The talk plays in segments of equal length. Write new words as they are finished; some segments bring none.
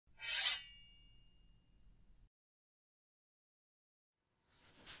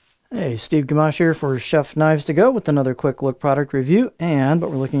Hey, Steve Gamache here for Chef Knives to Go with another quick look product review. And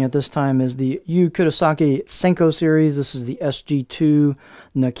what we're looking at this time is the Kurosaki Senko series. This is the SG2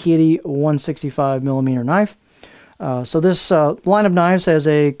 Nakiri 165mm knife. So this line of knives has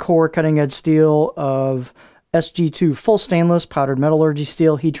a core cutting edge steel of SG2 full stainless powdered metallurgy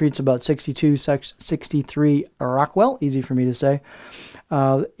steel. Heat treats about 63 Rockwell, easy for me to say.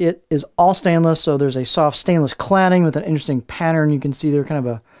 It is all stainless, so there's a soft stainless cladding with an interesting pattern. You can see there kind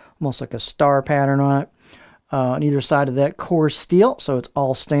of almost like a star pattern on it on either side of that core steel, so it's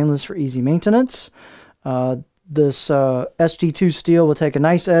all stainless for easy maintenance. This SG2 steel will take a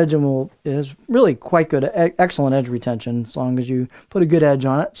nice edge and is really quite good, excellent edge retention as long as you put a good edge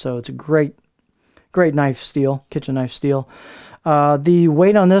on it. So it's a great knife steel, kitchen knife steel. The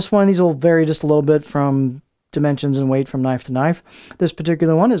weight on this one, these will vary just a little bit from dimensions and weight from knife to knife. This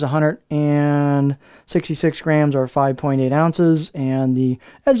particular one is 166 grams or 5.8 ounces, and the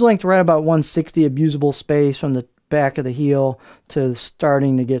edge length right about 160, abusable space from the back of the heel to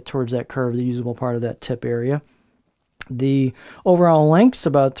starting to get towards that curve, the usable part of that tip area. The overall length's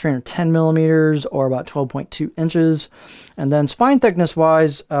about 310 millimeters or about 12.2 inches. And then spine thickness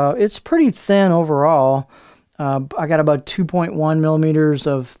wise, it's pretty thin overall. I got about 2.1 millimeters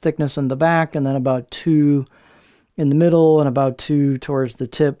of thickness in the back, and then about 2 in the middle and about 2 towards the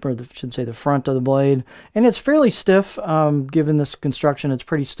tip, or should say the front of the blade. And it's fairly stiff. Given this construction, it's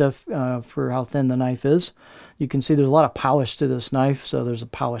pretty stiff for how thin the knife is. You can see there's a lot of polish to this knife. So there's a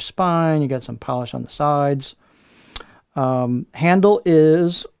polished spine, you got some polish on the sides. Handle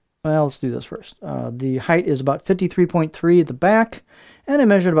is, well, let's do this first. The height is about 53.3 at the back, and I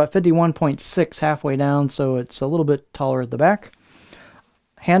measured about 51.6 halfway down, so it's a little bit taller at the back.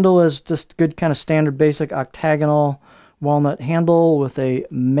 Handle is just good kind of standard basic octagonal walnut handle with a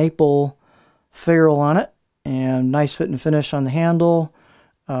maple ferrule on it, and nice fit and finish on the handle.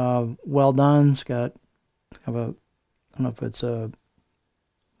 Well done. It's got kind of a, I don't know if it's a,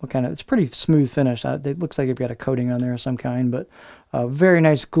 what kind of, it's pretty smooth finish. It looks like you've got a coating on there of some kind, but a very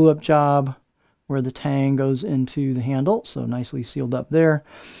nice glue up job where the tang goes into the handle, so nicely sealed up there.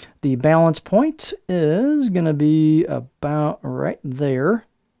 The balance point is going to be about right there,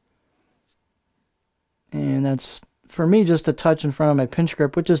 and that's for me just a touch in front of my pinch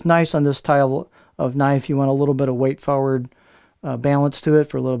grip, which is nice on this style of knife. You want a little bit of weight forward balance to it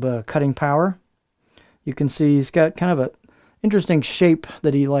for a little bit of cutting power. You can see he's got kind of a interesting shape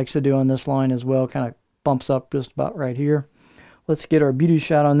that he likes to do on this line as well. Kind of bumps up just about right here. Let's get our beauty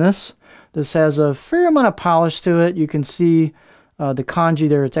shot on this. This has a fair amount of polish to it. You can see the kanji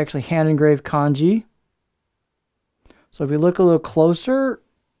there. It's actually hand engraved kanji. So if you look a little closer,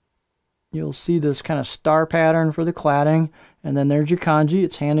 you'll see this kind of star pattern for the cladding. And then there's your kanji.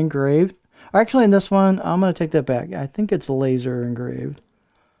 It's hand engraved. Actually, in this one, I'm going to take that back. I think it's laser engraved.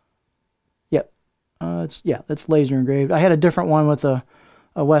 That's laser engraved. I had a different one with a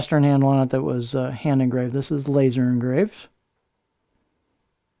Western handle on it that was hand engraved. This is laser engraved.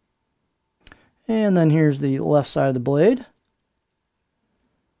 And then here's the left side of the blade.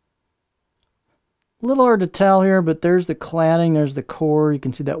 A little hard to tell here, but there's the cladding, there's the core. You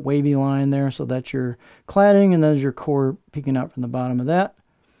can see that wavy line there. So that's your cladding, and there's your core peeking out from the bottom of that.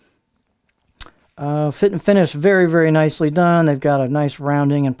 Fit and finish, very, very nicely done. They've got a nice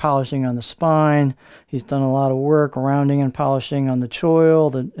rounding and polishing on the spine. He's done a lot of work rounding and polishing on the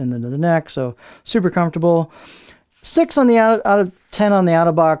choil and then the neck, so super comfortable. 6 on the out of 10 on the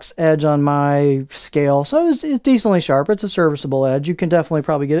out-of-box edge on my scale, so it's decently sharp. It's a serviceable edge. You can definitely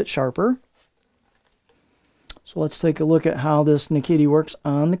probably get it sharper. So let's take a look at how this Nakiri works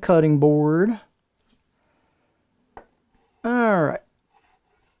on the cutting board. All right.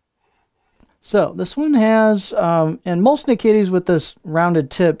 So this one has, and most Nakiris with this rounded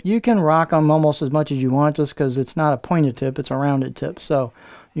tip, you can rock them almost as much as you want just because it's not a pointed tip, it's a rounded tip. So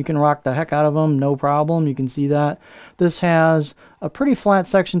you can rock the heck out of them, no problem. You can see that. This has a pretty flat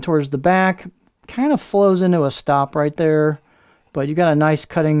section towards the back, kind of flows into a stop right there, but you got a nice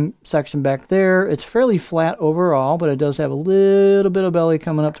cutting section back there. It's fairly flat overall, but it does have a little bit of belly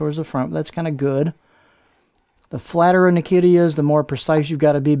coming up towards the front. That's kind of good. The flatter a Nakiri is, the more precise you've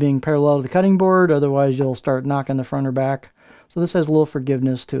got to be being parallel to the cutting board. Otherwise, you'll start knocking the front or back. So this has a little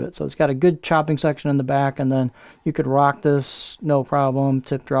forgiveness to it. So it's got a good chopping section in the back, and then you could rock this, no problem.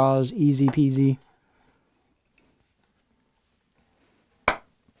 Tip draws, easy peasy.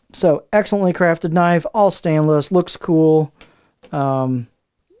 So excellently crafted knife, all stainless, looks cool.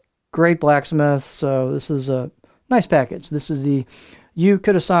 Great blacksmith. So this is a nice package. This is the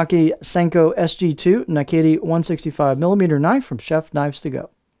Kurosaki Senko SG2 Nakiri 165mm knife from Chef Knives to Go.